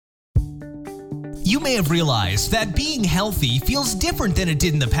You may have realized that being healthy feels different than it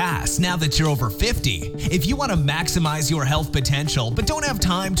did in the past now that you're over 50. If you want to maximize your health potential but don't have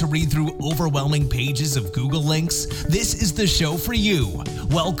time to read through overwhelming pages of Google links, this is the show for you.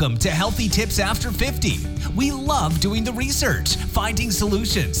 Welcome to Healthy Tips After 50. We love doing the research, finding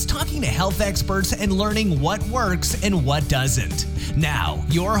solutions, talking to health experts, and learning what works and what doesn't. Now,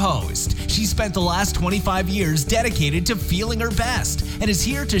 your host. She spent the last 25 years dedicated to feeling her best and is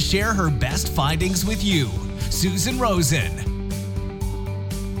here to share her best findings with you, Susan Rosen.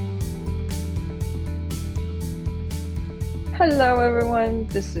 Hello, everyone.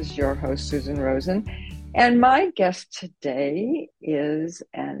 This is your host, Susan Rosen. And my guest today is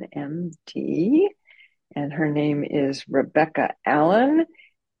an MD, and her name is Rebecca Allen,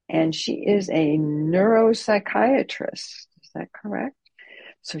 and she is a neuropsychiatrist. Is that correct?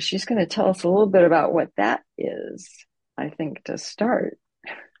 So she's going to tell us a little bit about what that is, I think, to start.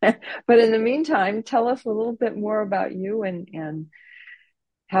 But in the meantime, tell us a little bit more about you and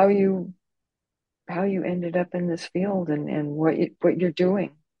how you ended up in this field and what you're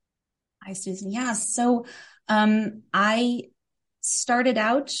doing. Hi, Susan. Yeah. So I started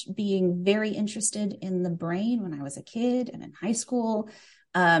out being very interested in the brain when I was a kid and in high school.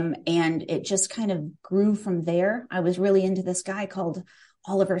 And it just kind of grew from there. I was really into this guy called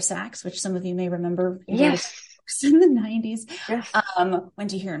Oliver Sacks, which some of you may remember. Yes. In the 90s. Yes.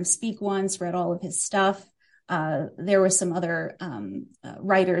 Went to hear him speak once, read all of his stuff. There were some other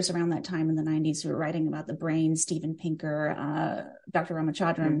writers around that time in the 90s who were writing about the brain, Steven Pinker, Dr.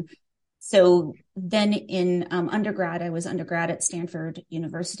 Ramachandran. Mm-hmm. So then in undergrad, I was undergrad at Stanford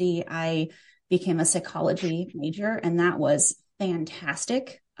University. I became a psychology major, and that was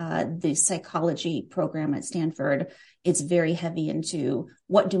fantastic. The psychology program at Stanford, it's very heavy into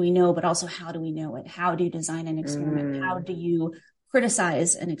what do we know, but also how do we know it? How do you design an experiment? How do you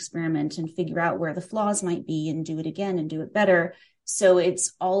criticize an experiment and figure out where the flaws might be and do it again and do it better? So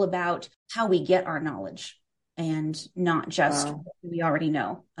it's all about how we get our knowledge and not just what we already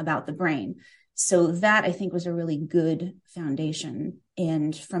know about the brain. So that, I think, was a really good foundation.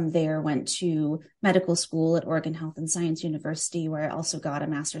 And from there went to medical school at Oregon Health and Science University, where I also got a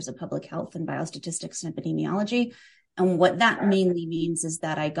master's of public health in biostatistics and epidemiology. And what that mainly means is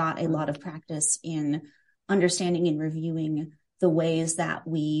that I got a lot of practice in understanding and reviewing the ways that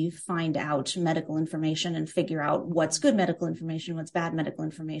we find out medical information and figure out what's good medical information, what's bad medical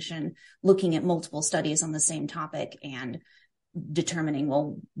information, looking at multiple studies on the same topic and determining,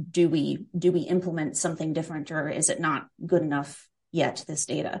 well, do we implement something different, or is it not good enough yet, this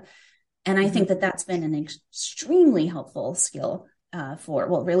data? And I think that that's been an extremely helpful skill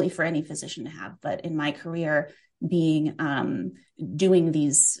really for any physician to have. But in my career, being doing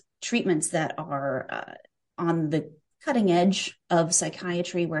these treatments that are on the cutting edge of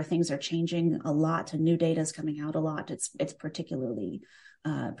psychiatry, where things are changing a lot and new data is coming out a lot, it's particularly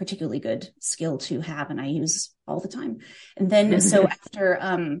good skill to have, and I use all the time. And then, so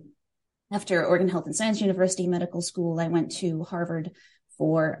after Oregon Health and Science University Medical School, I went to Harvard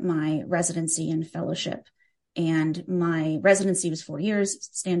for my residency and fellowship. And my residency was 4 years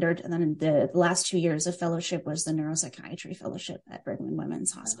standard. And then the last 2 years of fellowship was the neuropsychiatry fellowship at Brigham and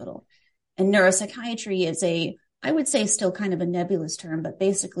Women's Hospital. And neuropsychiatry is I would say still kind of a nebulous term, but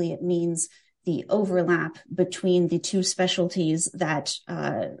basically it means the overlap between the two specialties that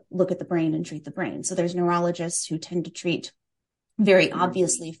look at the brain and treat the brain. So there's neurologists who tend to treat very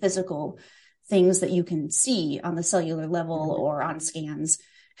obviously physical things that you can see on the cellular level or on scans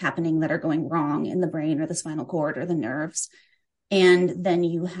happening that are going wrong in the brain or the spinal cord or the nerves. And then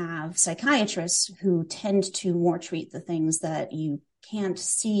you have psychiatrists who tend to more treat the things that you can't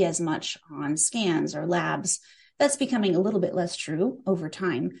see as much on scans or labs. That's becoming a little bit less true over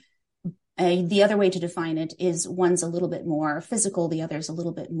time. The other way to define it is one's a little bit more physical, the other's a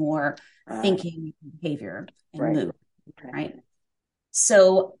little bit more thinking, behavior, and mood, right?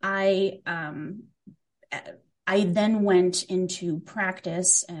 So I then went into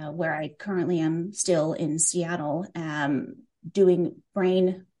practice where I currently am still in Seattle, doing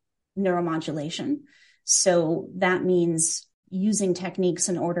brain neuromodulation. So that means using techniques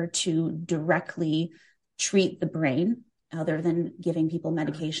in order to directly treat the brain, other than giving people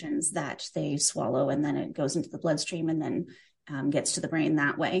medications that they swallow and then it goes into the bloodstream and then gets to the brain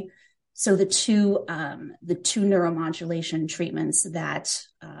that way. So the two neuromodulation treatments that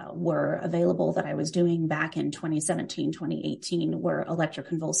were available that I was doing back in 2017, 2018 were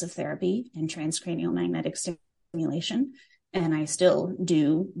electroconvulsive therapy and transcranial magnetic stimulation. And I still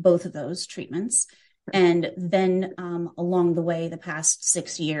do both of those treatments. And then along the way, the past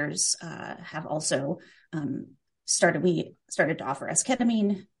 6 years have also we started to offer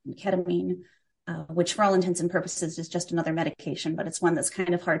esketamine and ketamine which for all intents and purposes is just another medication, but it's one that's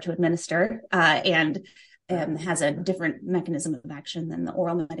kind of hard to administer and has a different mechanism of action than the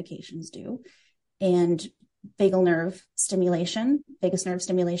oral medications do. And vagus nerve stimulation.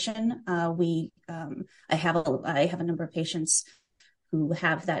 I have a number of patients who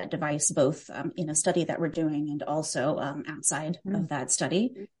have that device both in a study that we're doing and also outside of that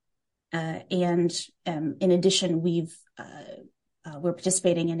study. And in addition, we're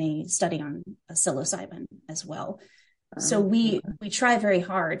participating in a study on psilocybin as well. So we try very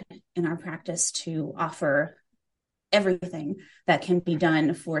hard in our practice to offer everything that can be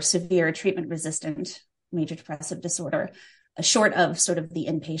done for severe treatment-resistant major depressive disorder, short of sort of the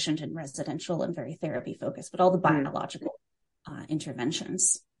inpatient and residential and very therapy-focused, but all the biological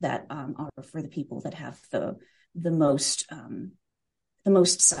interventions that are for the people that have the most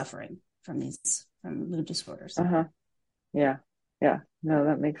suffering from mood disorders. Yeah. No,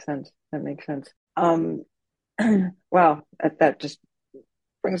 that makes sense. Wow, that just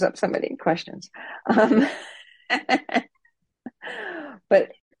brings up so many questions.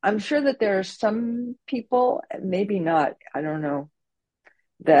 But I'm sure that there are some people, maybe not, I don't know,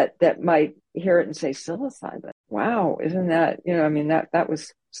 that might hear it and say psilocybin. Wow, isn't that, that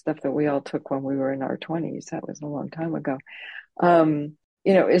was stuff that we all took when we were in our 20s. That was a long time ago.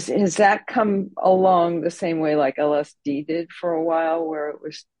 Has that come along the same way like LSD did for a while, where it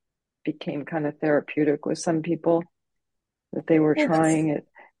became kind of therapeutic with some people, that they were trying it?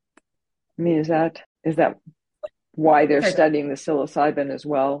 I mean, is that why they're studying the psilocybin as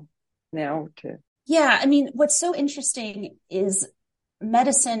well now too? Yeah, I mean, what's so interesting is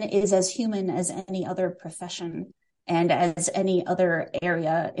medicine is as human as any other profession and as any other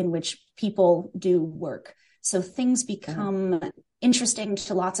area in which people do work. So things become interesting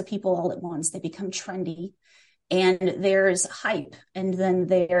to lots of people all at once. They become trendy, and there's hype, and then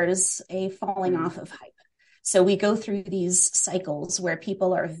there's a falling off of hype. So we go through these cycles where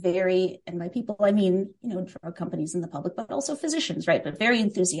people are very, and by people, I mean, drug companies and the public, but also physicians, right? But very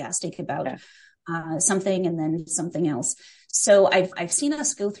enthusiastic about something and then something else. So I've seen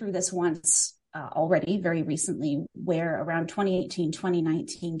us go through this once already, very recently, where around 2018,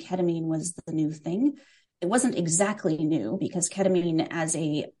 2019, ketamine was the new thing. It wasn't exactly new because ketamine as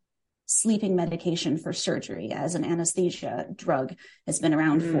a sleeping medication for surgery, as an anesthesia drug, has been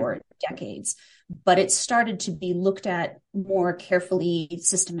around for decades. But it started to be looked at more carefully,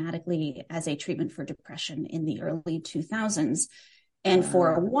 systematically as a treatment for depression in the early 2000s. And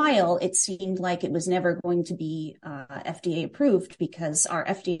for a while, it seemed like it was never going to be FDA approved, because our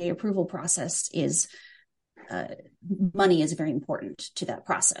FDA approval process is money is very important to that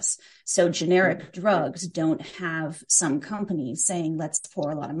process. So generic drugs don't have some companies saying, let's pour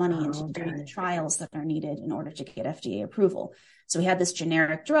a lot of money into doing the trials that are needed in order to get FDA approval. So we had this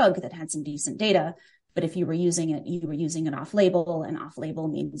generic drug that had some decent data, but if you were using it off label, and off label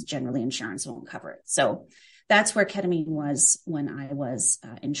means generally insurance won't cover it. So that's where ketamine was when I was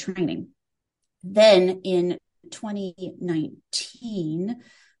in training. Then in 2019,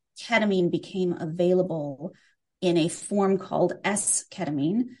 ketamine became available in a form called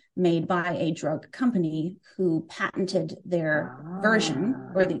S-ketamine, made by a drug company who patented their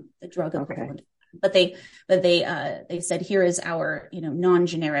version, or the drug equivalent. But they said, here is our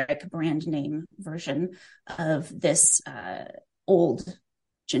non-generic brand name version of this old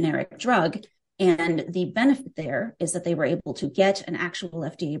generic drug. And the benefit there is that they were able to get an actual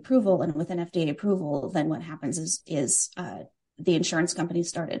FDA approval, and with an FDA approval, then what happens is the insurance companies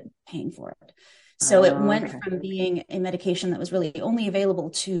started paying for it. So it went from being a medication that was really only available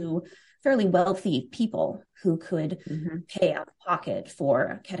to fairly wealthy people who could pay out of pocket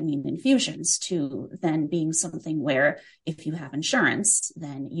for ketamine infusions, to then being something where if you have insurance,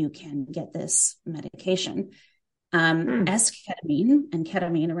 then you can get this medication. S-ketamine and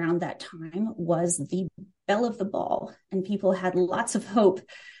ketamine around that time was the belle of the ball, and people had lots of hope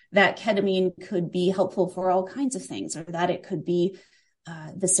that ketamine could be helpful for all kinds of things, or that it could be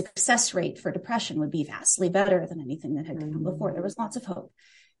the success rate for depression would be vastly better than anything that had come before. There was lots of hope.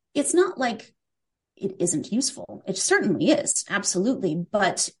 It's not like it isn't useful. It certainly is, absolutely,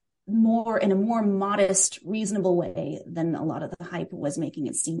 but more in a more modest, reasonable way than a lot of the hype was making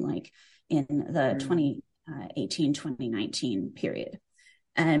it seem like in the 2018, 2019 period.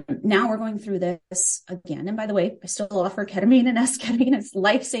 And now we're going through this again. And by the way, I still offer ketamine and S-ketamine. It's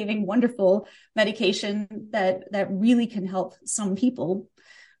life-saving, wonderful medication that really can help some people.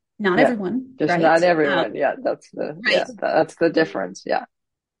 Not everyone. Just right? not everyone. That's the difference. Yeah.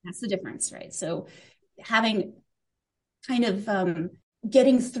 That's the difference, right? So having kind of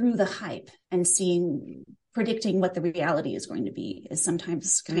getting through the hype and seeing predicting what the reality is going to be is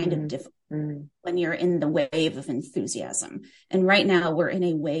sometimes kind of difficult when you're in the wave of enthusiasm. And right now we're in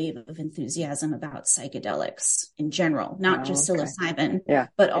a wave of enthusiasm about psychedelics in general, not just psilocybin,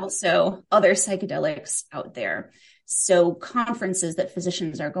 but also other psychedelics out there. So conferences that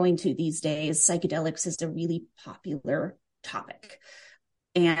physicians are going to these days, psychedelics is a really popular topic.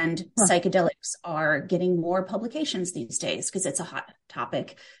 And psychedelics are getting more publications these days because it's a hot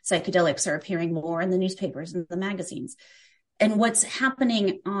topic. Psychedelics are appearing more in the newspapers and the magazines. And what's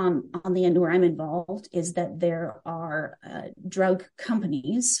happening on the end where I'm involved is that there are drug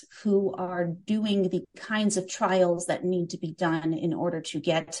companies who are doing the kinds of trials that need to be done in order to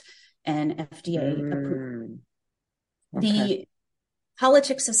get an FDA approval. The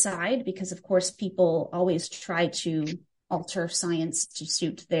politics aside, because of course people always try to alter science to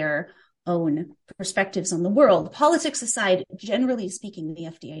suit their own perspectives on the world. Politics aside, generally speaking, the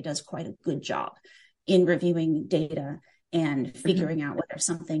FDA does quite a good job in reviewing data and figuring out whether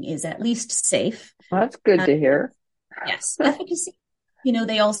something is at least safe. Well, that's good to hear. Yes, efficacy.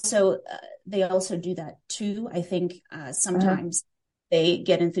 They also do that too. I think sometimes they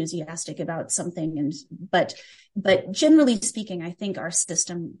get enthusiastic about something, but generally speaking, I think our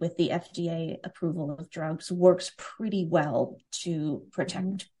system with the FDA approval of drugs works pretty well to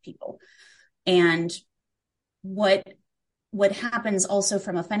protect people. And what happens also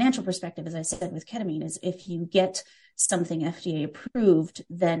from a financial perspective, as I said, with ketamine, is if you get something FDA approved,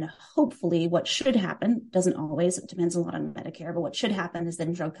 then hopefully what should happen, doesn't always, it depends a lot on Medicare, but what should happen is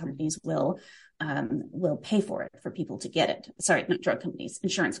then drug companies will pay for it for people to get it. Sorry, not drug companies,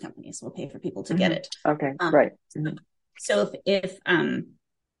 insurance companies will pay for people to get it. Okay, right. So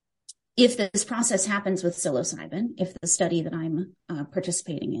if this process happens with psilocybin, if the study that I'm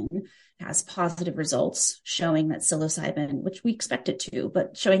participating in has positive results showing that psilocybin, which we expect it to,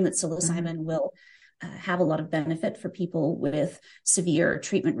 but showing that psilocybin will have a lot of benefit for people with severe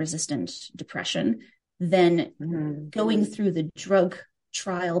treatment-resistant depression, then going through the drug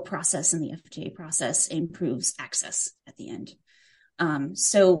trial process and the FDA process improves access at the end.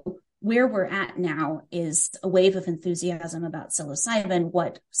 So where we're at now is a wave of enthusiasm about psilocybin.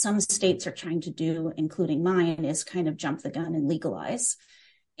 What some states are trying to do, including mine, is kind of jump the gun and legalize.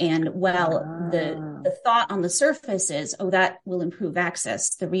 And while the thought on the surface is, that will improve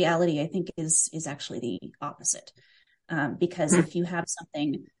access, the reality, I think, is actually the opposite. Because if you have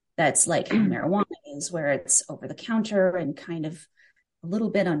something that's like marijuana is, where it's over the counter and kind of a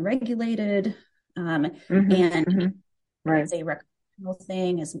little bit unregulated, and it's a recreational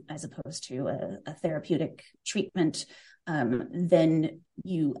thing as opposed to a therapeutic treatment, then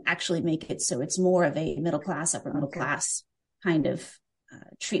you actually make it so it's more of a middle class, upper middle class kind of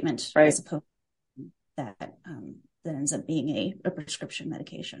treatment, as opposed to that ends up being a prescription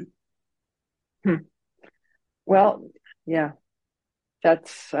medication. Well, yeah,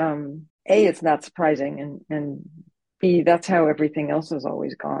 that's A, it's not surprising, and B, that's how everything else has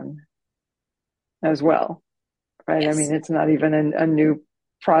always gone as well, right? Yes. I mean, it's not even a new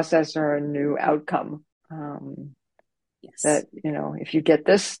process or a new outcome. That, if you get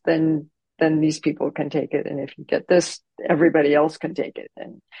this, then these people can take it. And if you get this, everybody else can take it.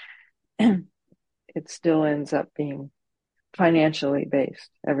 And it still ends up being financially based.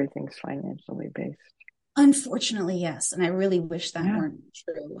 Everything's financially based. Unfortunately, yes. And I really wish that weren't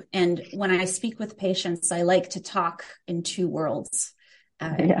true. And when I speak with patients, I like to talk in two worlds.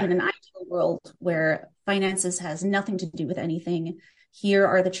 In an ideal world where finances has nothing to do with anything, here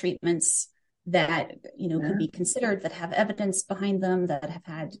are the treatments that could be considered, that have evidence behind them, that have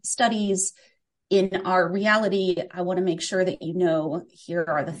had studies. In our reality, I want to make sure that here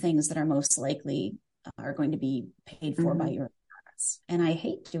are the things that are most likely are going to be paid for by your insurance. And I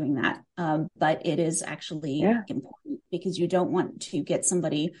hate doing that, but it is actually important, because you don't want to get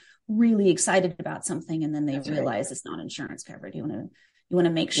somebody really excited about something and then they realize it's not insurance covered. You want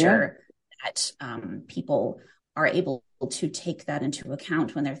to make sure that people are able to take that into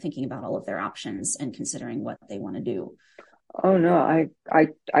account when they're thinking about all of their options and considering what they want to do. Oh no,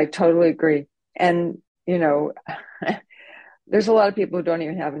 I totally agree. And there's a lot of people who don't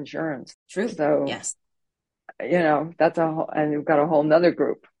even have insurance. True. So yes, that's and you've got a whole nother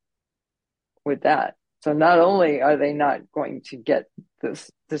group with that. So not only are they not going to get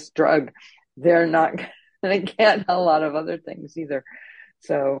this drug, they're not going to get a lot of other things either.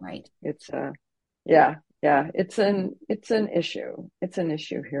 So it's it's an issue. It's an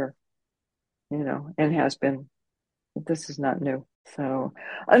issue here, and has been. This is not new. So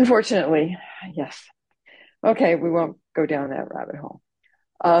unfortunately, yes. Okay, we won't go down that rabbit hole.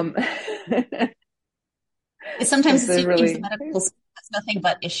 Sometimes it seems the medical nothing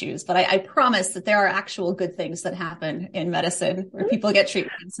but issues, but I promise that there are actual good things that happen in medicine where people get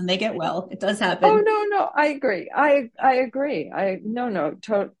treatments and they get well. It does happen. Oh, no, I agree. I agree.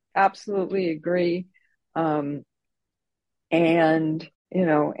 Absolutely agree. And, and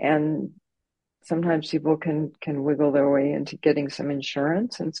sometimes people can wiggle their way into getting some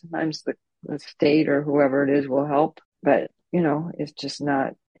insurance, and sometimes the state or whoever it is will help. But, it's just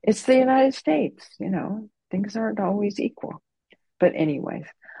not, it's the United States, things aren't always equal. But anyways,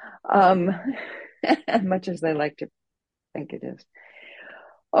 as much as they like to think it is.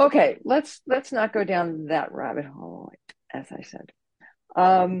 Okay, let's not go down that rabbit hole, as I said.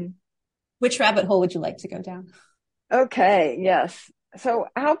 Which rabbit hole would you like to go down? Okay, yes. So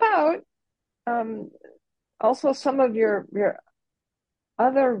how about also some of your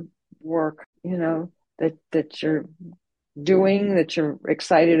other work, that you're doing, that you're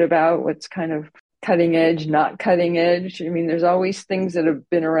excited about, what's kind of cutting edge, not cutting edge. I mean, there's always things that have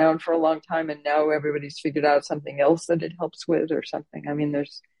been around for a long time and now everybody's figured out something else that it helps with or something. I mean,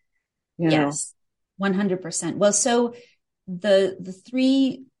 there's, Yes, 100%. Well, so the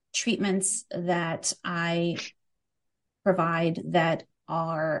three treatments that I provide that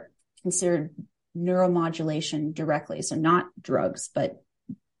are considered neuromodulation directly, so not drugs, but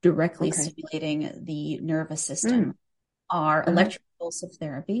directly stimulating the nervous system, are electroconvulsive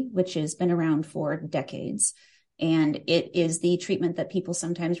therapy, which has been around for decades. And it is the treatment that people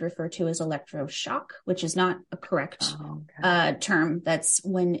sometimes refer to as electroshock, which is not a correct term. That's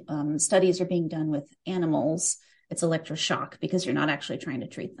when studies are being done with animals. It's electroshock because you're not actually trying to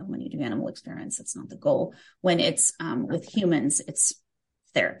treat them when you do animal experiments. That's not the goal. When it's with humans, it's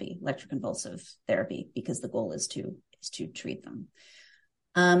therapy, electroconvulsive therapy, because the goal is to treat them.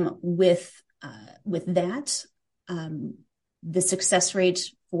 With that, the success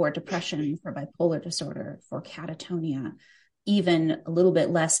rate for depression, for bipolar disorder, for catatonia, even a little bit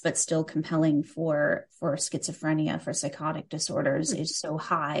less, but still compelling for schizophrenia, for psychotic disorders, is so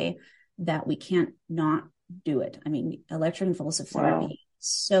high that we can't not do it. I mean, electroconvulsive therapy is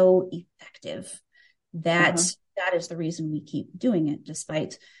so effective that that is the reason we keep doing it,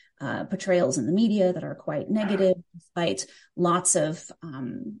 despite portrayals in the media that are quite negative, despite lots of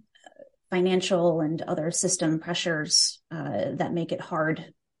financial and other system pressures that make it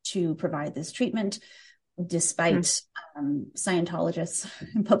hard to provide this treatment, despite Scientologists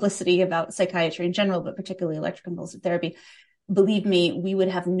and publicity about psychiatry in general, but particularly electroconvulsive therapy. Believe me, we would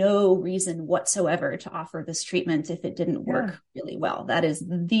have no reason whatsoever to offer this treatment if it didn't work really well. That is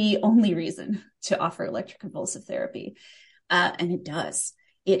the only reason to offer electroconvulsive therapy. And it does.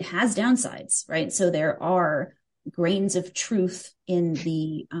 It has downsides, right? So there are grains of truth in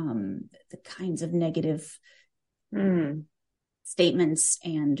the kinds of negative statements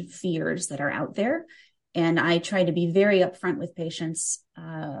and fears that are out there. And I try to be very upfront with patients,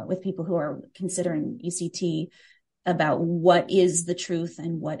 with people who are considering ECT, about what is the truth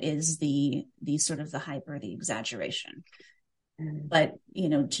and what is the sort of the hype or the exaggeration. But,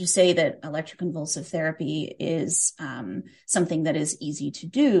 to say that electroconvulsive therapy is something that is easy to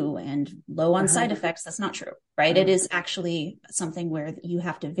do and low on side effects, that's not true, right? It is actually something where you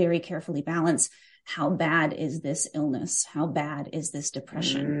have to very carefully balance: how bad is this illness? How bad is this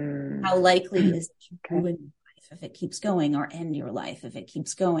depression? How likely is it to ruin your life if it keeps going, or end your life if it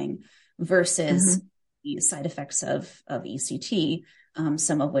keeps going, versus the side effects of ECT,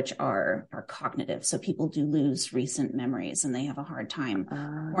 some of which are cognitive. So people do lose recent memories and they have a hard time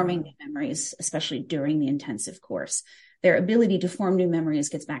forming new memories, especially during the intensive course. Their ability to form new memories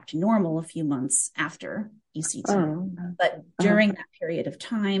gets back to normal a few months after ECT. But during that period of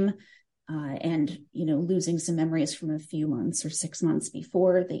time, and, losing some memories from a few months or 6 months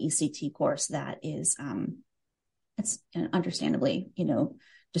before the ECT course, that is, it's understandably,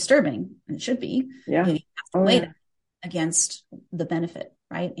 disturbing, and it should be. You have to weigh that against the benefit,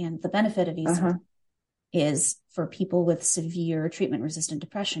 right? And the benefit of ECT is for people with severe treatment-resistant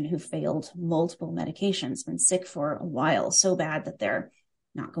depression who failed multiple medications, been sick for a while, so bad that they're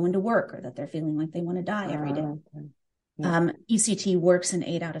not going to work, or that they're feeling like they want to die every day. ECT works in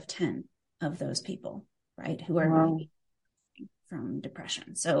 8 out of 10 of those people, right, who are from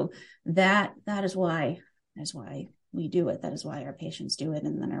depression. So that is why we do it. That is why our patients do it,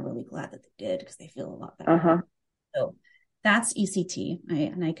 and then are really glad that they did, because they feel a lot better. So that's ECT.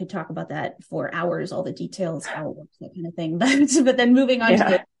 I could talk about that for hours, all the details, how it works, that kind of thing. But then moving on to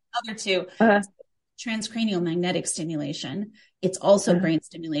the other two, transcranial magnetic stimulation. It's also brain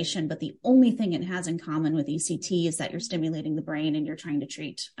stimulation, but the only thing it has in common with ECT is that you're stimulating the brain and you're trying to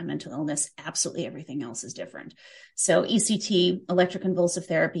treat a mental illness. Absolutely everything else is different. So ECT, electroconvulsive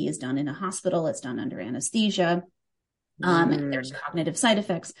therapy, is done in a hospital. It's done under anesthesia. There's cognitive side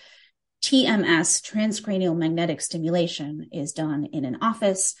effects. TMS, transcranial magnetic stimulation, is done in an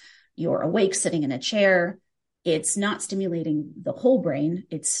office. You're awake, sitting in a chair. It's not stimulating the whole brain.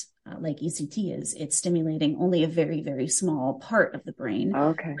 It's like ECT is. It's stimulating only a very, very small part of the brain.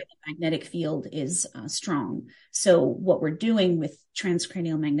 Okay. Where the magnetic field is strong. So what we're doing with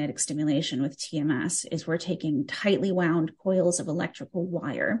transcranial magnetic stimulation with TMS is we're taking tightly wound coils of electrical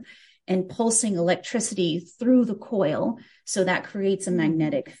wire and pulsing electricity through the coil. So that creates a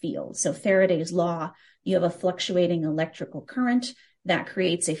magnetic field. So Faraday's law, you have a fluctuating electrical current that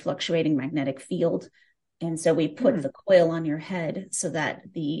creates a fluctuating magnetic field. And so we put the coil on your head so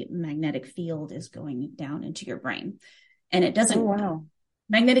that the magnetic field is going down into your brain. And it doesn't,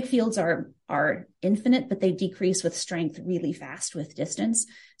 magnetic fields are infinite, but they decrease with strength really fast with distance.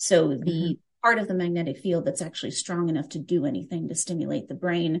 So the part of the magnetic field that's actually strong enough to do anything to stimulate the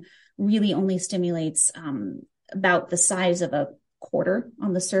brain really only stimulates about the size of a quarter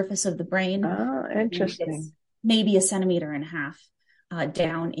on the surface of the brain. Oh, interesting. Maybe 1.5 centimeters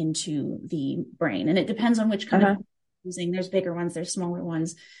down into the brain. And it depends on which kind of using. There's bigger ones, there's smaller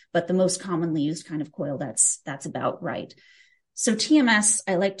ones, but the most commonly used kind of coil, that's about right. So TMS,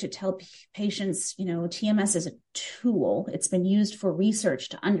 I like to tell patients, TMS is a tool. It's been used for research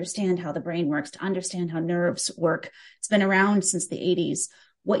to understand how the brain works, to understand how nerves work. It's been around since the 80s.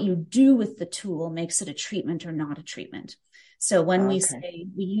 What you do with the tool makes it a treatment or not a treatment. So when we say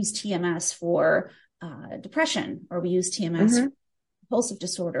we use TMS for depression, or we use TMS for compulsive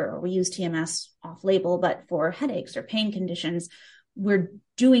disorder, or we use TMS off-label, but for headaches or pain conditions, we're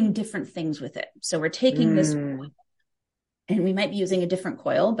doing different things with it. So we're taking this coil, and we might be using a different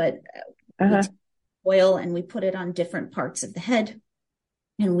coil, but we take coil and we put it on different parts of the head,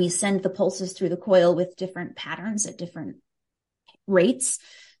 and we send the pulses through the coil with different patterns at different rates.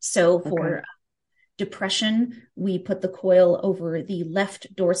 So for depression, we put the coil over the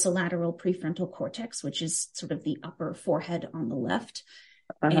left dorsolateral prefrontal cortex, which is sort of the upper forehead on the left.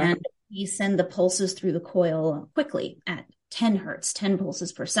 And we send the pulses through the coil quickly at 10 hertz, 10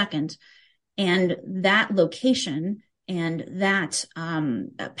 pulses per second. And that location and that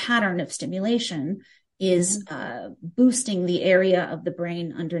pattern of stimulation is boosting the area of the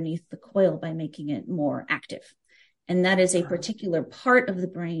brain underneath the coil by making it more active. And that is a particular part of the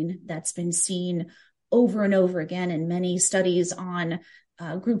brain that's been seen over and over again in many studies on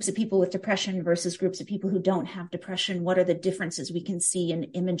groups of people with depression versus groups of people who don't have depression. What are the differences we can see in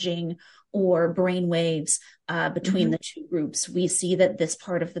imaging or brain waves between the two groups? We see that this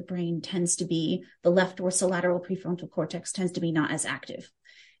part of the brain tends to be, the left dorsolateral prefrontal cortex tends to be not as active.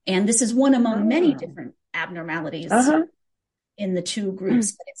 And this is one among many different abnormalities in the two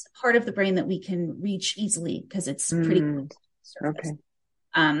groups. But it's a part of the brain that we can reach easily because it's pretty close to the surface.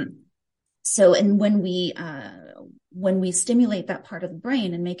 So, and when we stimulate that part of the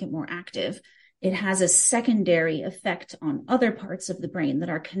brain and make it more active, it has a secondary effect on other parts of the brain that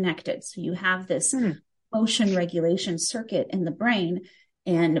are connected. So you have this motion regulation circuit in the brain,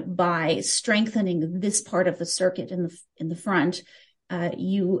 and by strengthening this part of the circuit in the front,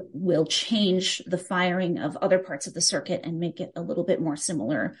 you will change the firing of other parts of the circuit and make it a little bit more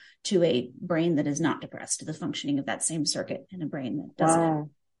similar to a brain that is not depressed, to the functioning of that same circuit in a brain that doesn't.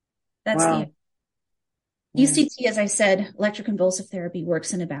 That's the ECT, as I said, electroconvulsive therapy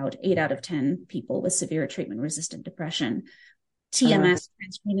works in about 8 out of 10 people with severe treatment-resistant depression. TMS,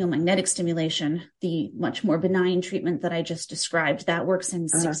 transcranial magnetic stimulation, the much more benign treatment that I just described, that works in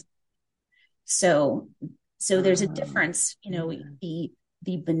 6. So there's a difference, the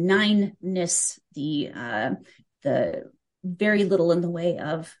benignness, the very little in the way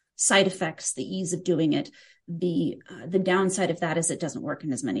of side effects, the ease of doing it. The downside of that is it doesn't work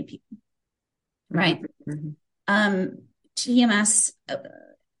in as many people, right? TMS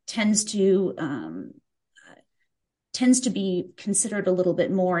tends to be considered a little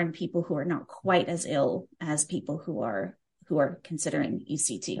bit more in people who are not quite as ill as people who are considering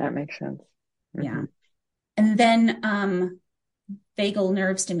ECT. That makes sense. Yeah. And then vagal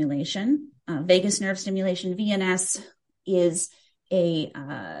nerve stimulation, vagus nerve stimulation, VNS, is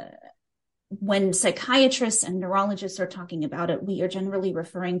when psychiatrists and neurologists are talking about it, we are generally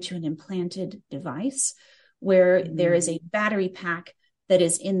referring to an implanted device where there is a battery pack that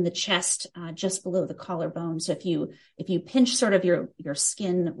is in the chest, just below the collarbone. So if you pinch sort of your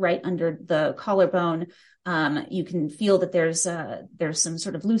skin right under the collarbone, you can feel that there's some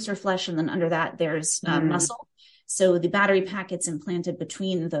sort of looser flesh, and then under that there's muscle. So the battery pack gets implanted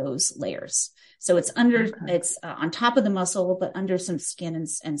between those layers. So it's it's on top of the muscle, but under some skin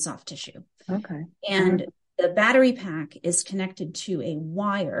and soft tissue. And the battery pack is connected to a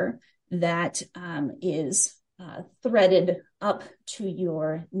wire that is threaded up to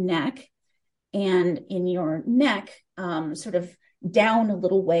your neck, and in your neck, sort of down a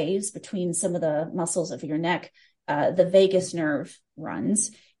little ways between some of the muscles of your neck, the vagus nerve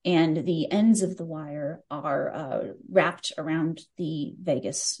runs, and the ends of the wire are wrapped around the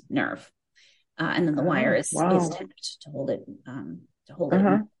vagus nerve. And then the wire is tipped to hold it,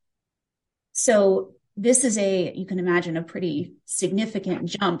 it. So this is you can imagine a pretty significant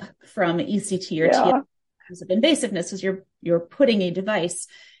jump from ECT or TMS in terms of invasiveness, because you're putting a device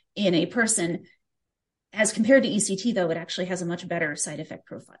in a person. As compared to ECT, though, it actually has a much better side effect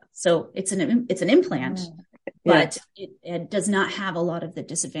profile. So it's an implant, but it does not have a lot of the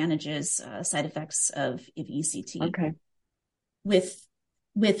disadvantages, side effects of ECT. Okay. With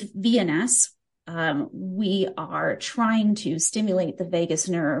VNS, we are trying to stimulate the vagus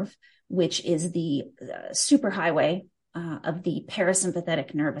nerve, which is the superhighway of the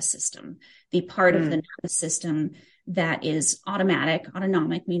parasympathetic nervous system, the part of the nervous system that is autonomic,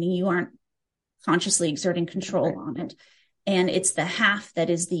 meaning you aren't consciously exerting control on it. And it's the half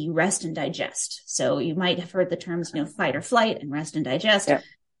that is the rest and digest. So you might have heard the terms, fight or flight and rest and digest. Yeah.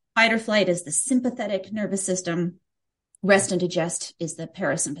 Fight or flight is the sympathetic nervous system. Rest and digest is the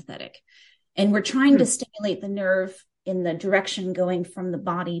parasympathetic. And we're trying to stimulate the nerve in the direction going from the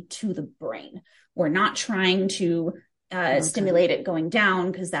body to the brain. We're not trying to stimulate it going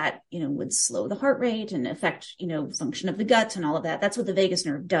down, because that, would slow the heart rate and affect, function of the gut and all of that. That's what the vagus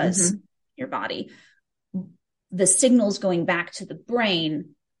nerve does in your body. The signals going back to the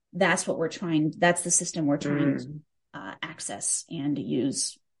brain, that's the system we're trying to access and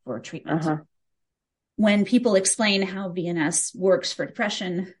use for treatment. When people explain how VNS works for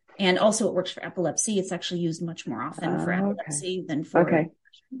depression, and also it works for epilepsy, it's actually used much more often for epilepsy than for depression.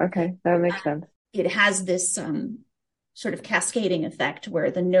 Okay, that makes sense. It has this sort of cascading effect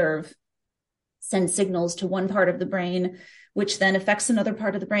where the nerve sends signals to one part of the brain, which then affects another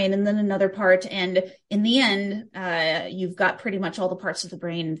part of the brain, and then another part. And in the end, you've got pretty much all the parts of the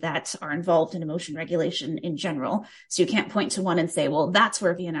brain that are involved in emotion regulation in general. So you can't point to one and say, well, that's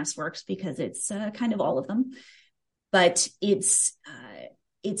where VNS works, because it's kind of all of them. But it's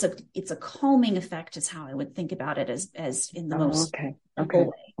a calming effect is how I would think about it, as in the most simple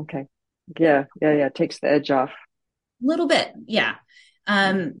way. Okay. Yeah. It takes the edge off. A little bit. Yeah.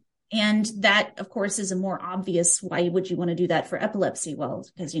 And that, of course, is a more obvious, why would you want to do that for epilepsy? Well,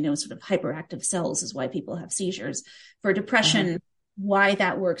 because, sort of hyperactive cells is why people have seizures. For depression, why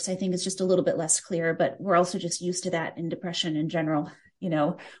that works, I think, is just a little bit less clear, but we're also just used to that in depression in general.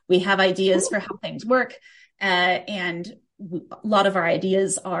 We have ideas for how things work, and a lot of our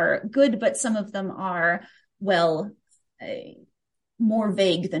ideas are good, but some of them are, more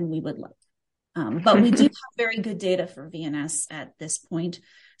vague than we would like. But we do have very good data for VNS at this point.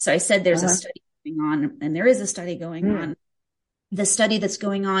 So I said there's a study going on, and there is a study going on. The study that's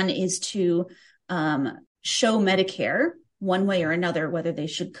going on is to show Medicare one way or another whether they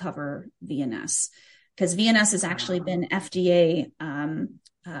should cover VNS, because VNS has actually been FDA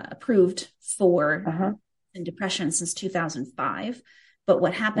approved for in depression since 2005. But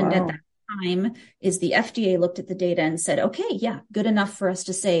what happened at that time is the FDA looked at the data and said, okay, yeah, good enough for us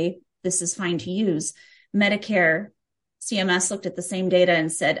to say this is fine to use. Medicare, CMS looked at the same data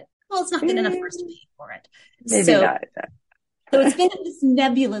and said, well, it's not good enough for us to pay for it. Maybe not. So it's been in this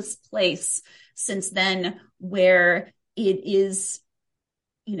nebulous place since then, where it is,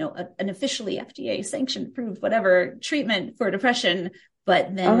 an officially FDA sanctioned, approved, whatever treatment for depression,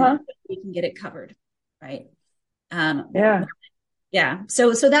 but then we can get it covered. Right. Yeah.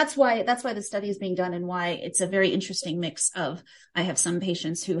 So that's why the study is being done, and why it's a very interesting mix of, I have some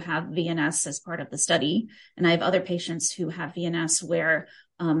patients who have VNS as part of the study, and I have other patients who have VNS where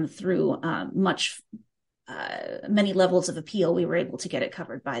through many levels of appeal, we were able to get it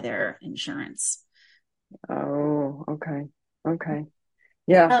covered by their insurance. Oh, okay.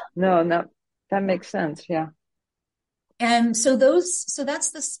 Yeah, no, that makes sense. Yeah. And so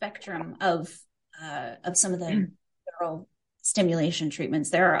that's the spectrum of some of the neural stimulation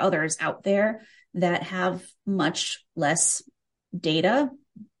treatments. There are others out there that have much less data,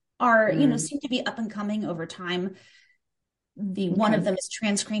 seem to be up and coming over time. One of them is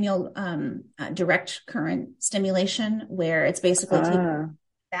transcranial direct current stimulation, where it's basically taking a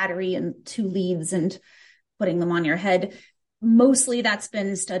battery and two leads and putting them on your head. Mostly that's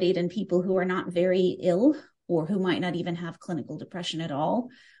been studied in people who are not very ill, or who might not even have clinical depression at all.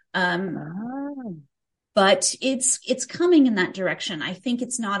 But it's coming in that direction. I think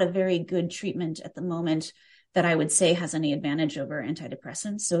it's not a very good treatment at the moment, that I would say has any advantage over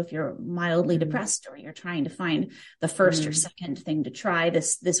antidepressants. So if you're mildly depressed or you're trying to find the first or second thing to try,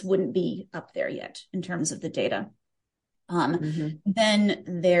 this wouldn't be up there yet in terms of the data. Then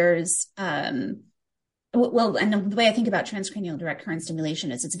there's, and the way I think about transcranial direct current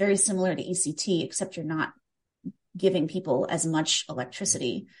stimulation is it's very similar to ECT, except you're not giving people as much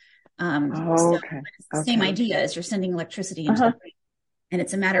electricity. So it's the same idea as you're sending electricity into the brain, and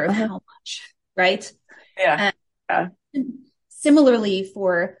it's a matter of how much, right? Similarly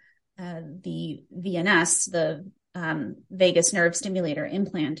for the VNS, the vagus nerve stimulator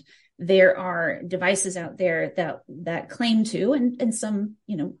implant, there are devices out there that claim to, and some,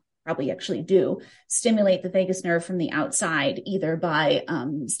 probably actually do, stimulate the vagus nerve from the outside, either by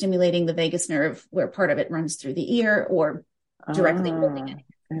stimulating the vagus nerve where part of it runs through the ear or directly holding it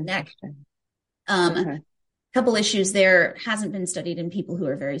in the neck. A couple issues there. Hasn't been studied in people who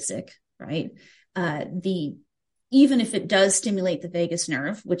are very sick, right? Even if it does stimulate the vagus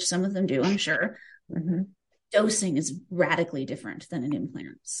nerve, which some of them do, I'm sure, dosing is radically different than an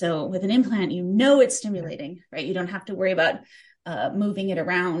implant. So with an implant, it's stimulating, right? You don't have to worry about moving it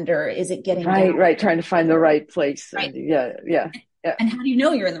around, or is it getting down? Right, trying to find the right place. Right. Yeah. And how do you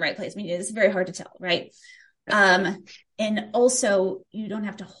know you're in the right place? I mean, it's very hard to tell, right? And also, you don't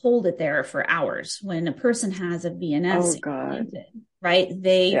have to hold it there for hours. When a person has a VNS implanted, right,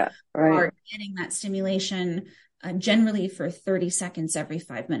 they are getting that stimulation generally for 30 seconds every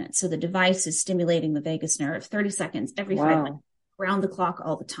 5 minutes. So the device is stimulating the vagus nerve 30 seconds every 5 minutes, around the clock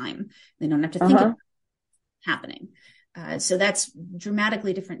all the time. They don't have to think about what's happening. So that's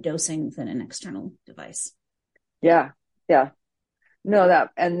dramatically different dosing than an external device. Yeah. No,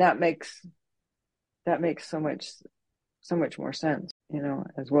 that makes so much more sense,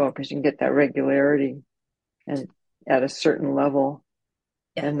 as well, because you can get that regularity and at a certain level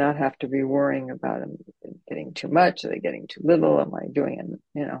and not have to be worrying about them getting too much. Are they getting too little? Am I doing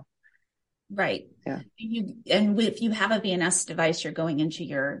it? Right. Yeah. If you have a VNS device, you're going into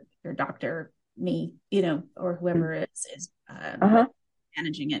your doctor, me, or whoever is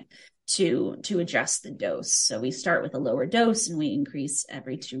managing it to adjust the dose. So we start with a lower dose and we increase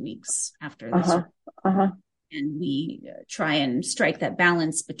every 2 weeks after this. And we try and strike that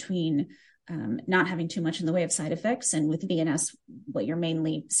balance between not having too much in the way of side effects. And with VNS, what you're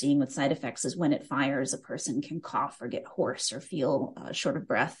mainly seeing with side effects is when it fires, a person can cough or get hoarse or feel short of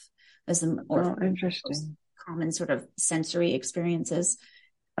breath, as the interesting common sort of sensory experiences.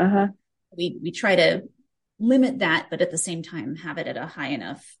 We try to limit that, but at the same time have it at a high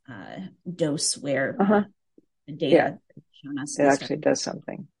enough dose where the data shown us it actually does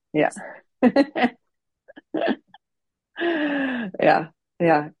something. Yeah.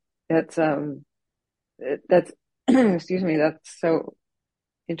 That's excuse me, that's so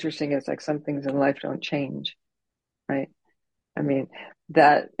interesting. It's like some things in life don't change, right? I mean,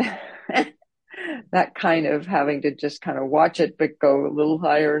 that that kind of having to just kind of watch it, but go a little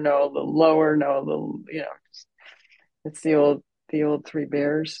higher, no, a little lower, no, a little, it's the old Three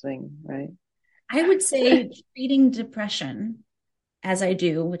Bears thing, right? I would say treating depression as I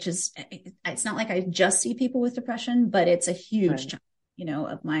do, which is, it's not like I just see people with depression, but it's a huge chunk,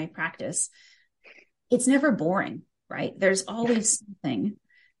 of my practice. It's never boring, right? There's always something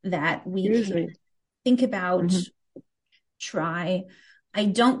that we can think about, try. I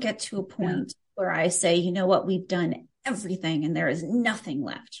don't get to a point where I say, we've done everything and there is nothing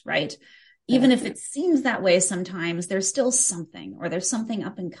left, right? Even if it seems that way sometimes, there's still something, or there's something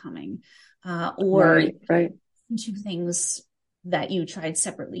up and coming, or two things that you tried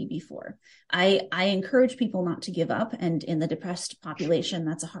separately before. I encourage people not to give up. And in the depressed population,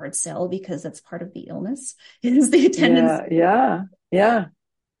 that's a hard sell, because that's part of the illness, is the attendance. Yeah.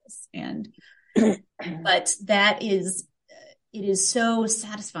 And, but it is so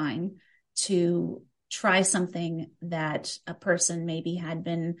satisfying to try something that a person maybe had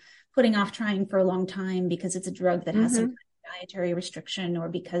been putting off trying for a long time because it's a drug that has some dietary restriction, or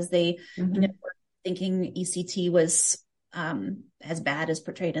because they were thinking ECT was as bad as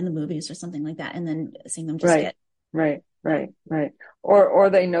portrayed in the movies or something like that, and then seeing them just get right, or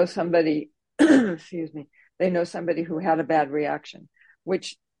they know somebody excuse me, they know somebody who had a bad reaction,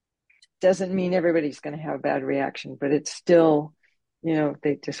 which doesn't mean everybody's going to have a bad reaction, but it's still,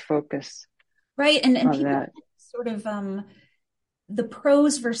 they just focus and on people that sort of the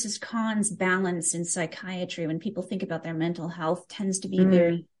pros versus cons balance in psychiatry, when people think about their mental health, tends to be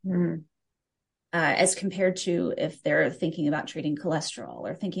very as compared to if they're thinking about treating cholesterol,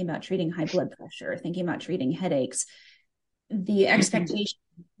 or thinking about treating high blood pressure, or thinking about treating headaches. The expectation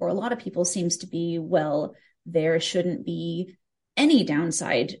for a lot of people seems to be, well, there shouldn't be any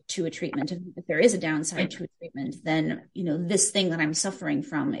downside to a treatment. If there is a downside to a treatment, then, this thing that I'm suffering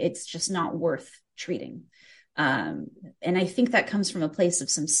from, it's just not worth treating. And I think that comes from a place of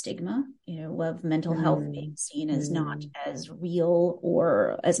some stigma, of mental health being seen as not as real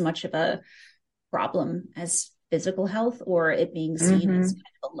or as much of a problem as physical health, or it being seen as kind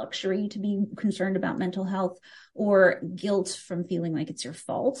of a luxury to be concerned about mental health, or guilt from feeling like it's your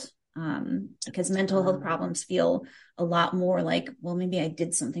fault. Because mental health problems feel a lot more like, well, maybe I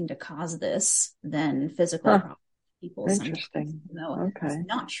did something to cause this than physical problems. People Interesting. Okay. It's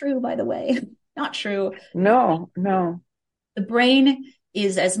not true, by the way. Not true. No. The brain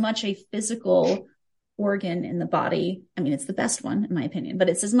is as much a physical organ in the body. I mean, it's the best one, in my opinion, but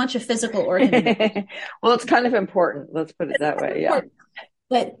it's as much a physical organ. Well, it's kind of important. Let's put it that way. Yeah.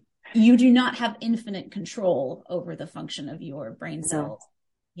 But you do not have infinite control over the function of your brain cells,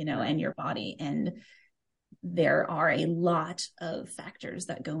 and your body. And there are a lot of factors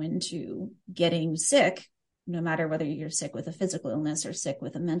that go into getting sick, no matter whether you're sick with a physical illness or sick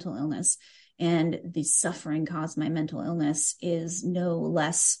with a mental illness. And the suffering caused by mental illness is no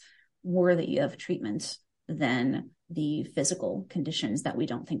less worthy of treatment than the physical conditions that we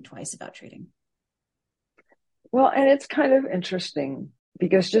don't think twice about treating. Well, and it's kind of interesting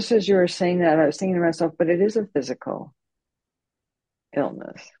because just as you were saying that, I was thinking to myself, but it is a physical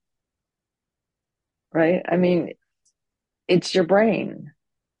illness, right? I mean, it's your brain.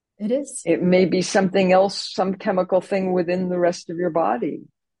 It is. It may be something else, some chemical thing within the rest of your body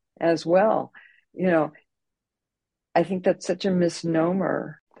as well. I think that's such a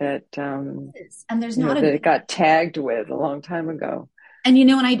misnomer that, and there's not that it got tagged with a long time ago. And,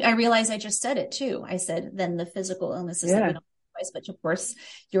 and I realized I just said it too. I said, then the physical illnesses that we don't twice, but of course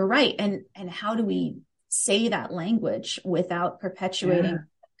you're right. And how do we say that language without perpetuating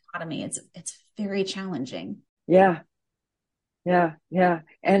dichotomy? It's very challenging. Yeah.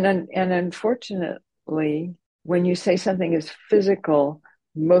 And unfortunately, when you say something is physical,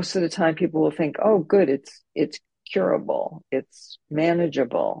 most of the time people will think, oh, good, it's curable, it's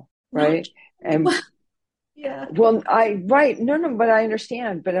manageable, right? And well, no, but I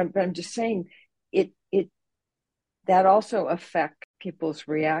understand, but I'm just saying it that also affects people's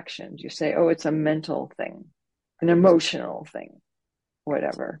reactions. You say, oh, it's a mental thing, an emotional thing,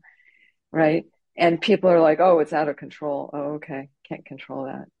 whatever, right? And people are like, oh, it's out of control. Oh, okay, can't control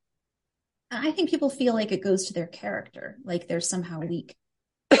that. I think people feel like it goes to their character, like they're somehow weak.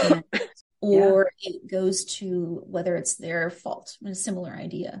 Or it goes to whether it's their fault, a similar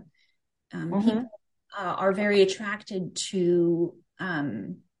idea. People are very attracted to,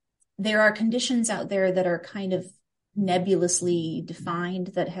 there are conditions out there that are kind of nebulously defined,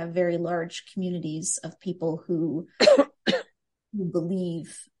 that have very large communities of people who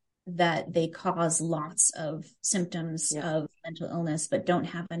believe that they cause lots of symptoms of mental illness, but don't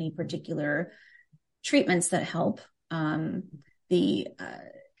have any particular treatments that help.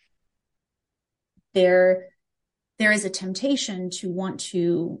 There is a temptation to want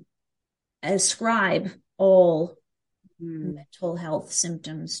to ascribe all mental health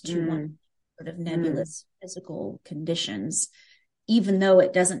symptoms to one sort of nebulous physical conditions, even though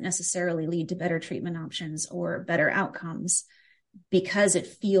it doesn't necessarily lead to better treatment options or better outcomes, because it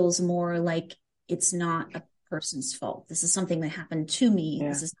feels more like it's not a person's fault. This is something that happened to me.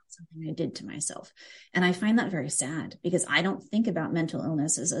 This is not something I did to myself. And I find that very sad, because I don't think about mental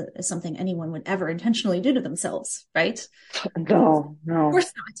illness as something anyone would ever intentionally do to themselves, right? No. Of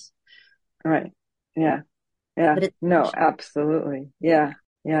course not. Right. Yeah. No, absolutely. Yeah.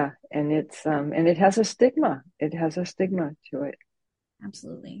 And it's, and it has a stigma. It has a stigma to it.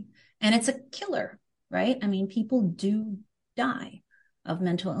 Absolutely. And it's a killer, right? I mean, people do die of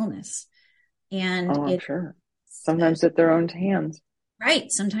mental illness. And I'm sure. Sometimes at their own hands.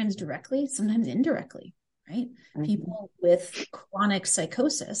 Right. Sometimes directly, sometimes indirectly, right? People with chronic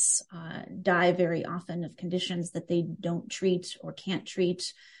psychosis die very often of conditions that they don't treat or can't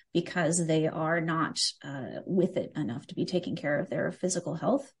treat because they are not with it enough to be taking care of their physical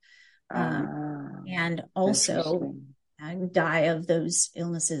health. And also die of those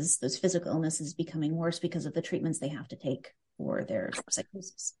illnesses, those physical illnesses, becoming worse because of the treatments they have to take for their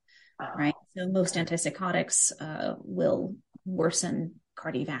psychosis. Right. So most antipsychotics will worsen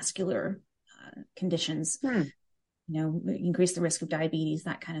cardiovascular conditions, increase the risk of diabetes,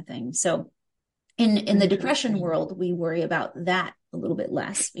 that kind of thing. So in the depression world, we worry about that a little bit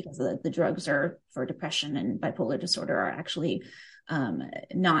less, because the drugs are for depression and bipolar disorder are actually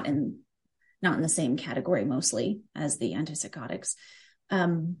not in the same category mostly as the antipsychotics.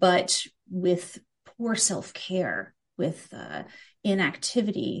 But with poor self-care, with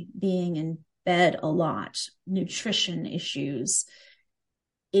inactivity, being in bed a lot, nutrition issues,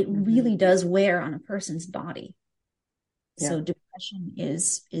 it really does wear on a person's body. Yeah. So depression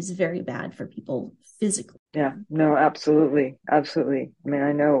is very bad for people physically. Yeah, no, absolutely. Absolutely. I mean,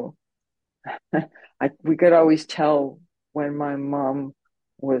 I know we could always tell when my mom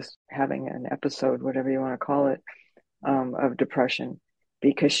was having an episode, whatever you want to call it, of depression,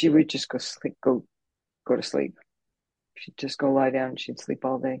 because she would just go to sleep. She'd just go lie down and she'd sleep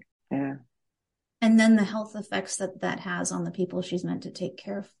all day. Yeah. And then the health effects that has on the people she's meant to take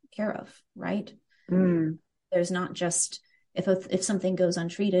care of, right? Mm. There's not just, if something goes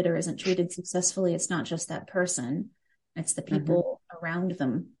untreated or isn't treated successfully, it's not just that person, it's the people around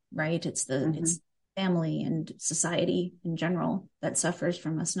them, right? It's it's family and society in general that suffers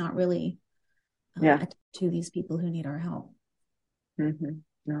from us not really to these people who need our help.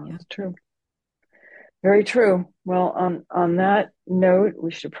 No, it's true. Very true. Well, on that note,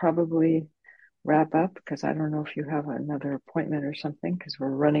 we should probably wrap up, because I don't know if you have another appointment or something, because we're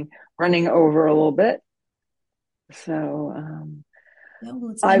running over a little bit. So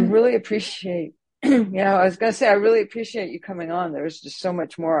I really appreciate, I was going to say, I really appreciate you coming on. There was just so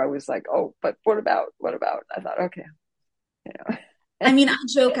much more. I was like, oh, but what about? I thought, okay. I mean, I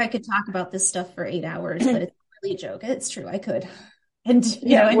joke I could talk about this stuff for 8 hours, but it's really a joke. It's true. I could. And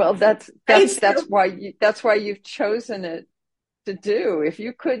well, that's why you've chosen it to do. If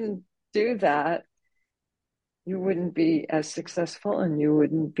you couldn't do that, you wouldn't be as successful, and you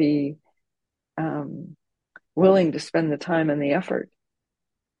wouldn't be willing to spend the time and the effort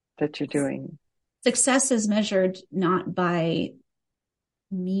that you're doing. Success is measured not by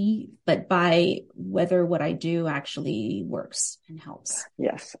me, but by whether what I do actually works and helps.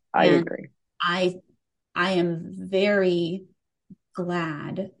 Yes, I agree. I am very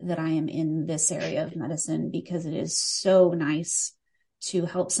glad that I am in this area of medicine, because it is so nice to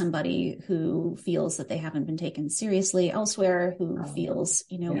help somebody who feels that they haven't been taken seriously elsewhere, who feels,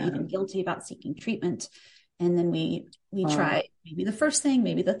 even guilty about seeking treatment. And then we try maybe the first thing,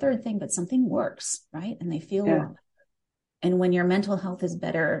 maybe the third thing, but something works, right? And they feel a lot better. And when your mental health is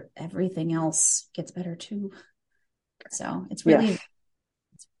better, everything else gets better too. So it's really,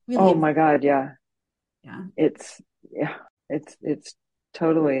 oh my God. Yeah. Yeah. It's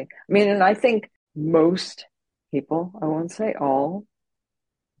totally, I mean, and I think most people, I won't say all,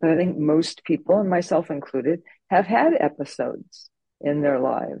 but I think most people, and myself included, have had episodes in their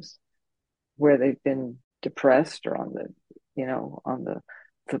lives where they've been depressed, or on the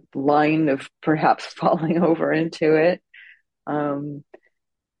line of perhaps falling over into it. And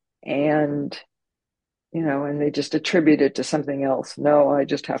they just attribute it to something else. No, I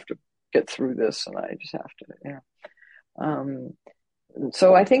just have to get through this, and I just have to,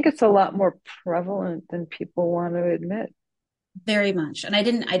 so I think it's a lot more prevalent than people want to admit. Very much. And I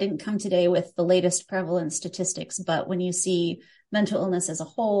didn't come today with the latest prevalence statistics, but when you see mental illness as a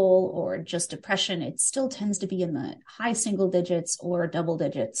whole, or just depression, it still tends to be in the high single digits or double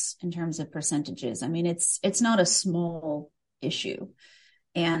digits in terms of percentages. I mean, it's not a small issue.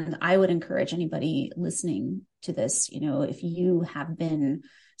 And I would encourage anybody listening to this, if you have been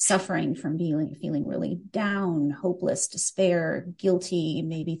suffering from feeling really down, hopeless, despair, guilty,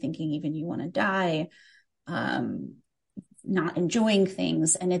 maybe thinking even you want to die, not enjoying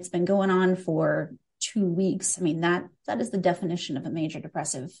things, and it's been going on for 2 weeks. I mean, that is the definition of a major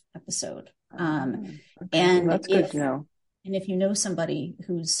depressive episode. Okay. And that's good to know. And if you know somebody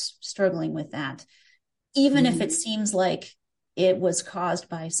who's struggling with that, even if it seems like it was caused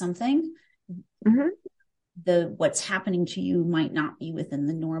by something, what's happening to you might not be within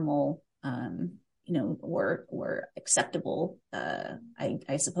the normal, or acceptable,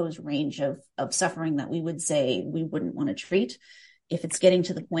 I suppose, range of suffering that we would say we wouldn't want to treat. If it's getting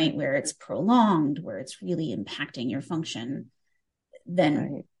to the point where it's prolonged, where it's really impacting your function,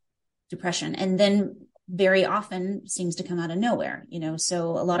 then depression. And then very often seems to come out of nowhere,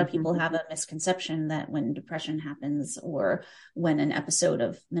 so a lot of people have a misconception that when depression happens, or when an episode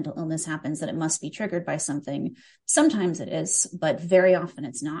of mental illness happens, that it must be triggered by something. Sometimes it is, but very often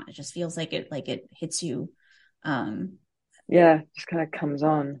it's not. It just feels like it hits you. Just kind of comes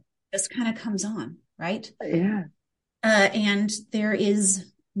on. Right. Yeah. And there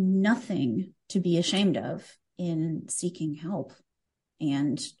is nothing to be ashamed of in seeking help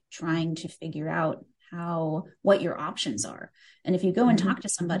and trying to figure out what your options are. And if you go and talk to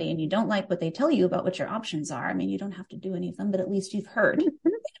somebody and you don't like what they tell you about what your options are, I mean, you don't have to do any of them, but at least you've heard.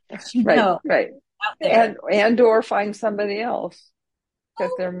 Right. And or find somebody else,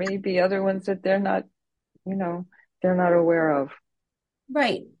 because there may be other ones that they're not aware of.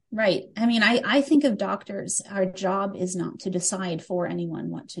 Right. Right. I mean, I think of doctors, our job is not to decide for anyone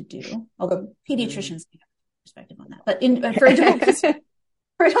what to do, although pediatricians have a perspective on that. But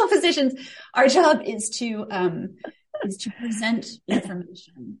for adult physicians, our job is to present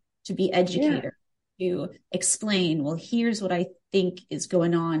information, to be educator, to explain, well, here's what I think is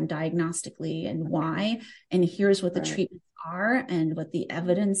going on diagnostically and why, and here's what the treatments are and what the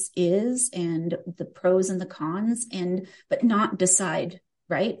evidence is and the pros and the cons, but not decide.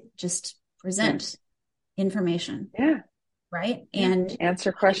 Right? Just present information. Yeah. Right? Yeah. And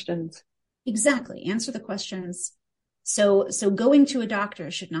answer questions. Exactly. Answer the questions. So going to a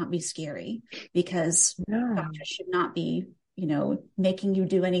doctor should not be scary, because doctors should not be, making you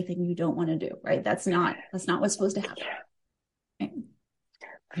do anything you don't want to do. Right? That's not what's supposed to happen. Right?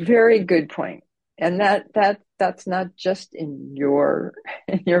 Very good point. And that's not just in your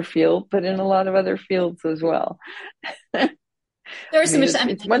field, but in a lot of other fields as well. There are some.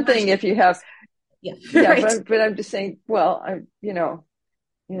 It's one thing if you have, right. but I'm just saying. Well,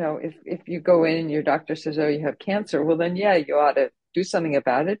 if you go in and your doctor says, "Oh, you have cancer," well, then you ought to do something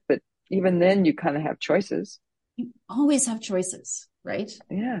about it. But even then, you kind of have choices. You always have choices, right?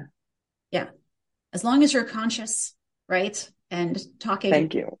 Yeah. As long as you're conscious, right, and talking.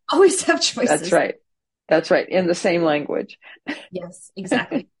 Thank you. Always have choices. That's right. In the same language. Yes,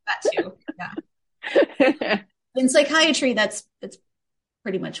 exactly. That too. Yeah. In psychiatry, that's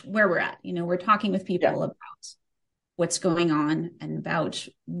pretty much where we're at. We're talking with people about what's going on and about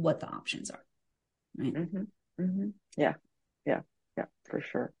what the options are. Right? Mm-hmm. Mm-hmm. Yeah, for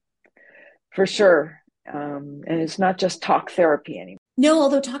sure. And it's not just talk therapy anymore. No,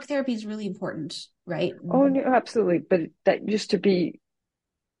 although talk therapy is really important, right? Oh, no, absolutely. But that used to be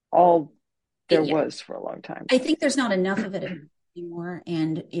all there was for a long time. I think there's not enough of it anymore,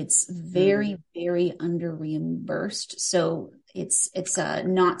 and it's very, very under reimbursed. So it's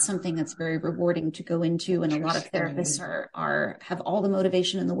not something that's very rewarding to go into, and a lot of therapists have all the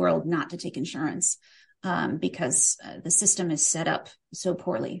motivation in the world not to take insurance, because the system is set up so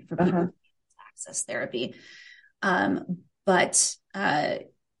poorly for people to access therapy. But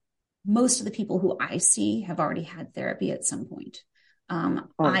most of the people who I see have already had therapy at some point.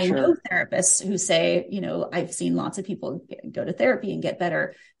 I know therapists who say, I've seen lots of people go to therapy and get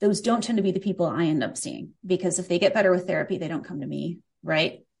better. Those don't tend to be the people I end up seeing, because if they get better with therapy, they don't come to me.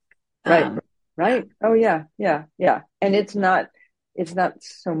 Right. Right. Oh yeah. And it's not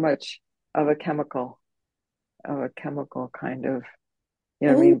so much of a chemical kind of,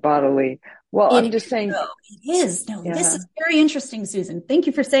 bodily. Well, I'm just saying. No, it is. No, this is very interesting, Susan. Thank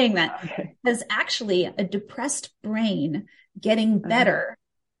you for saying that. Because actually a depressed brain getting better,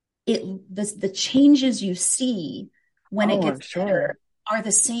 the changes you see when it gets better are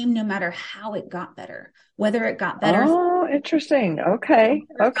the same no matter how it got better. Whether it got better. Oh, interesting. Okay.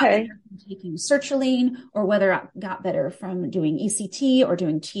 Taking sertraline, or whether it got better from doing ECT or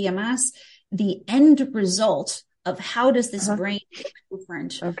doing TMS, the end result of how does this brain look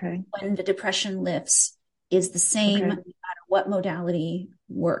different when the depression lifts is the same no matter what modality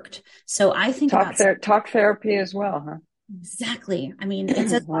worked. So I think talk therapy as well, huh? Exactly. I mean,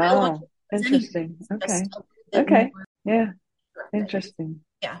 it's a biological. Interesting. Okay. Yeah. Interesting.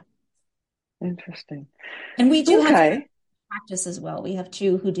 Yeah. Interesting. And we do have practice as well. We have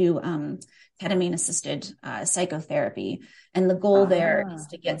two who do ketamine assisted psychotherapy, and the goal there is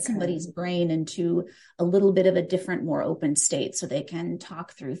to get somebody's brain into a little bit of a different, more open state, so they can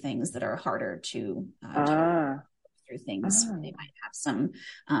talk through things that are harder to talk through things. They might have some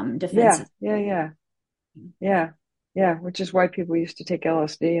defenses. Yeah. Which is why people used to take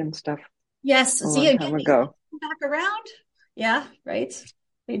LSD and stuff. Yes. A long time ago. Back around. Yeah. Right.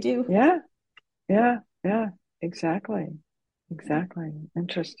 They do. Yeah. Exactly.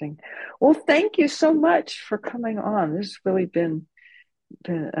 Interesting. Well, thank you so much for coming on. This has really been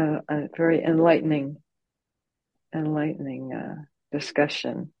a very enlightening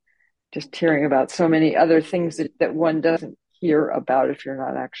discussion. Just hearing about so many other things that one doesn't hear about if you're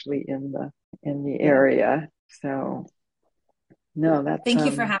not actually in the area. So, no, that's thank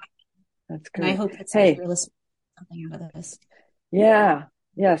you for having me. That's good. And I hope that something out of this. Yeah.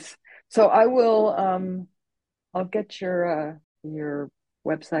 Yes. So I will. I'll get your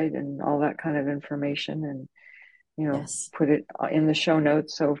website and all that kind of information, and put it in the show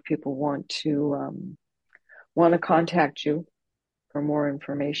notes. So if people want to contact you for more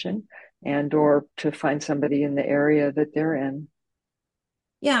information and or to find somebody in the area that they're in.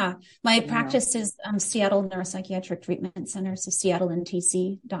 Yeah, my practice is Seattle Neuropsychiatric Treatment Center, so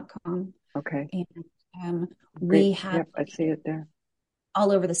seattlentc.com. Okay. And we have I see it there.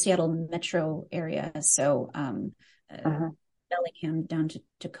 All over the Seattle metro area. So Bellingham down to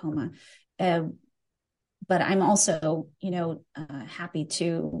Tacoma. But I'm also, happy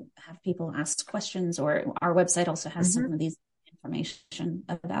to have people ask questions, or our website also has some of these information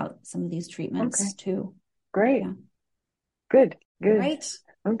about some of these treatments too. Great. Yeah. Good. Right.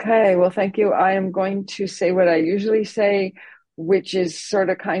 Okay. Well, thank you. I am going to say what I usually say, which is sort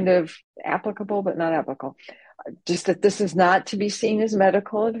of kind of applicable, but not applicable. Just that this is not to be seen as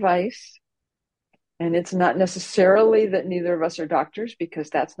medical advice. And it's not necessarily that neither of us are doctors, because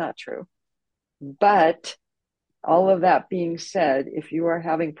that's not true. But all of that being said, if you are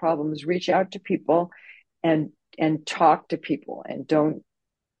having problems, reach out to people and talk to people, and don't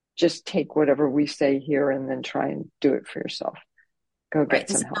just take whatever we say here and then try and do it for yourself. Go get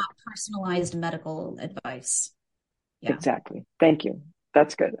some help. This is not personalized medical advice. Yeah. Exactly. Thank you.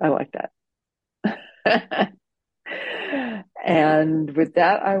 That's good. I like that. And with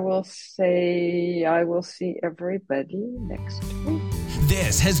that, I will say I will see everybody next week.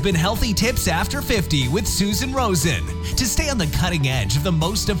 This has been Healthy Tips After 50 with Susan Rosen. To stay on the cutting edge of the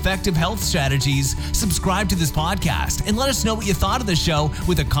most effective health strategies, subscribe to this podcast and let us know what you thought of the show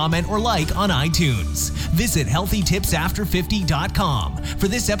with a comment or like on iTunes. Visit healthytipsafter50.com for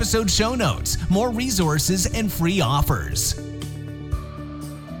this episode's show notes, more resources, and free offers.